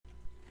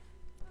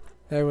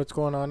Hey, what's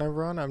going on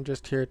everyone? I'm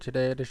just here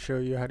today to show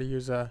you how to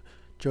use a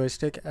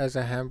joystick as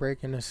a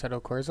handbrake in Assetto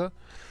Corsa.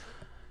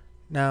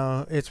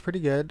 Now, it's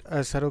pretty good.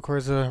 Assetto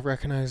Corsa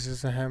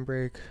recognizes the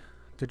handbrake,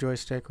 the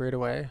joystick right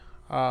away.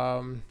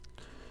 Now,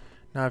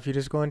 if you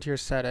just go into your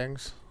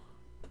settings,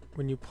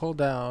 when you pull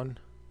down,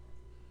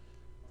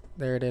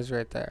 there it is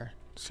right there.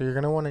 So you're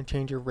going to want to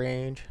change your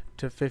range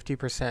to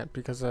 50%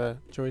 because the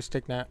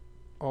joystick net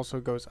also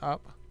goes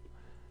up.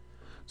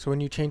 So when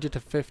you change it to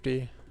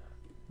 50,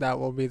 that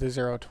will be the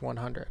 0 to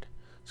 100.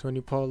 So when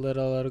you pull a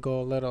little, it'll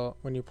go a little.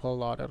 When you pull a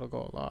lot, it'll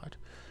go a lot.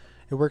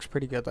 It works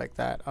pretty good like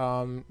that.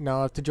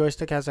 Now, if the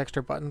joystick has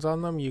extra buttons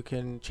on them, you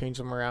can change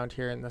them around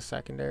here in the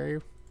secondary.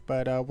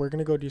 But we're going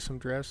to go do some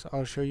drifts.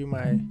 I'll show you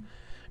my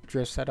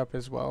drift setup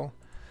as well,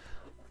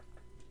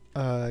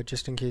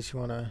 just in case you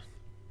want to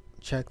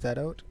check that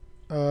out.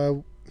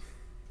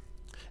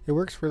 It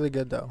works really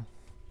good though.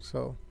 So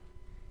I'll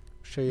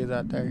show you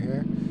that there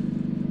here.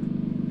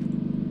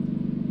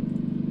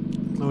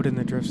 Load in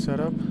the drift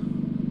setup.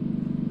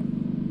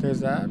 There's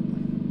that.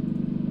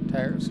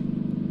 Tires,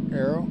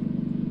 arrow,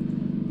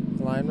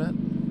 alignment,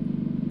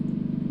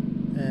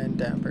 and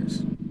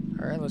dampers.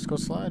 Alright, let's go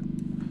slide.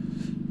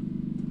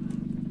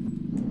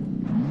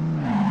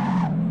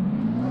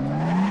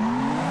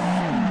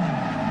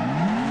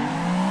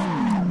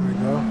 There we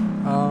go.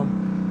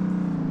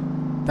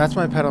 That's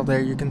my pedal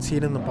there. You can see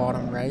it in the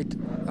bottom right.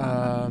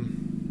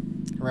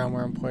 Around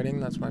where I'm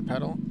pointing, that's my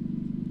pedal.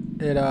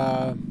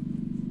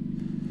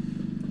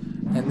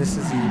 And this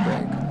is the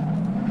e-brake.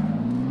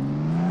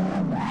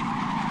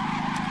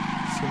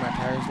 See my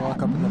tires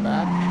lock up in the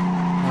back.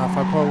 Now if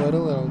I pull a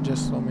little, it'll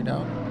just slow me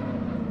down.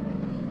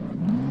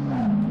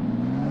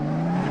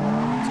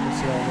 Let's go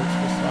see how it works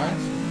for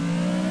slides.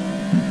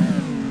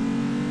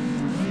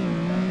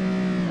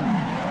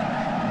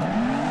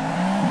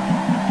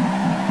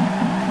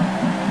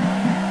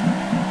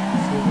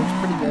 See, it looks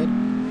pretty good.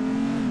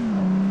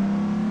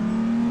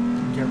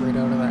 Can get right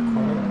out of that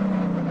corner.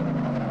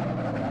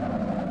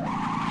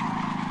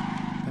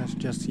 That's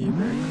just the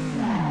e-brake.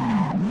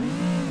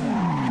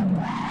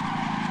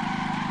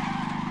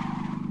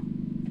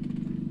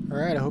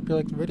 Alright, I hope you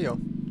liked the video.